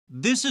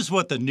This is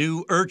what the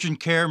new Urgent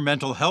Care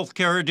Mental Health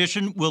Care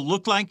Edition will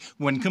look like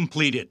when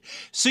completed.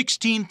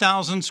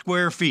 16,000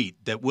 square feet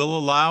that will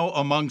allow,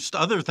 amongst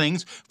other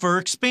things, for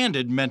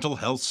expanded mental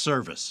health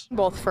service.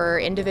 Both for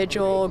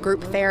individual,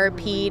 group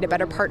therapy, to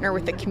better partner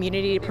with the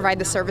community to provide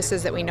the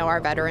services that we know our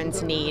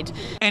veterans need.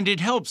 And it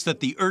helps that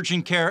the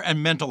urgent care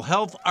and mental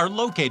health are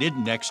located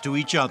next to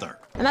each other.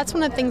 And that's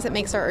one of the things that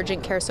makes our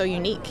urgent care so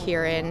unique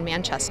here in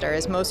Manchester,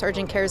 is most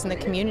urgent cares in the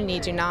community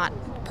do not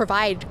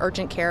provide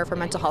urgent care for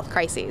mental health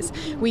crises.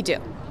 We do.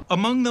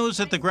 Among those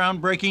at the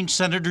groundbreaking,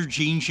 Senator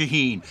Jean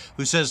Shaheen,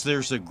 who says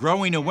there's a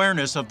growing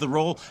awareness of the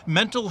role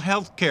mental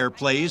health care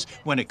plays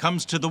when it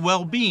comes to the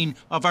well-being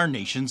of our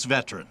nation's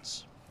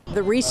veterans.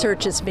 The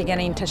research is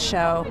beginning to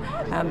show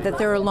that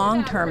there are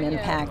long-term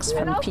impacts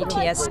from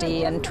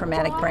PTSD and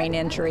traumatic brain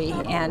injury,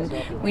 and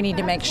we need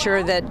to make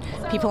sure that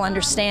people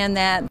understand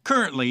that.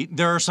 Currently,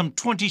 there are some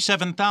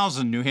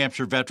 27,000 New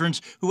Hampshire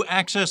veterans who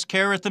access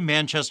care at the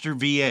Manchester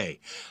VA.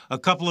 A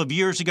couple of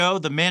years ago,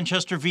 the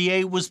Manchester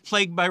VA was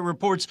plagued by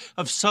reports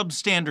of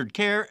substandard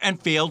care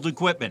and failed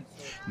equipment.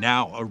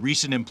 Now, a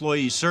recent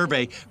employee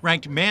survey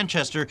ranked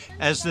Manchester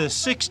as the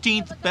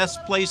 16th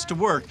best place to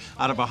work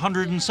out of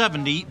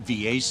 170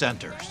 VA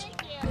centers.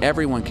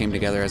 Everyone came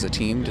together as a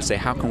team to say,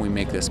 how can we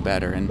make this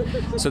better? And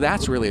so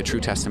that's really a true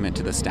testament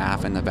to the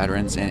staff and the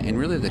veterans and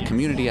really the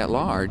community at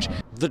large.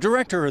 The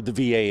director of the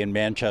VA in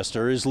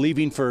Manchester is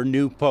leaving for a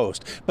new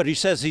post, but he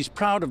says he's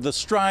proud of the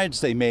strides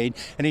they made,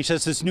 and he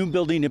says this new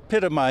building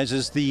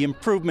epitomizes the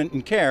improvement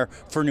in care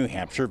for New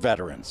Hampshire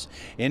veterans.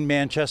 In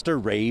Manchester,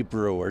 Ray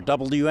Brewer,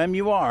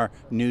 WMUR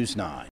News 9.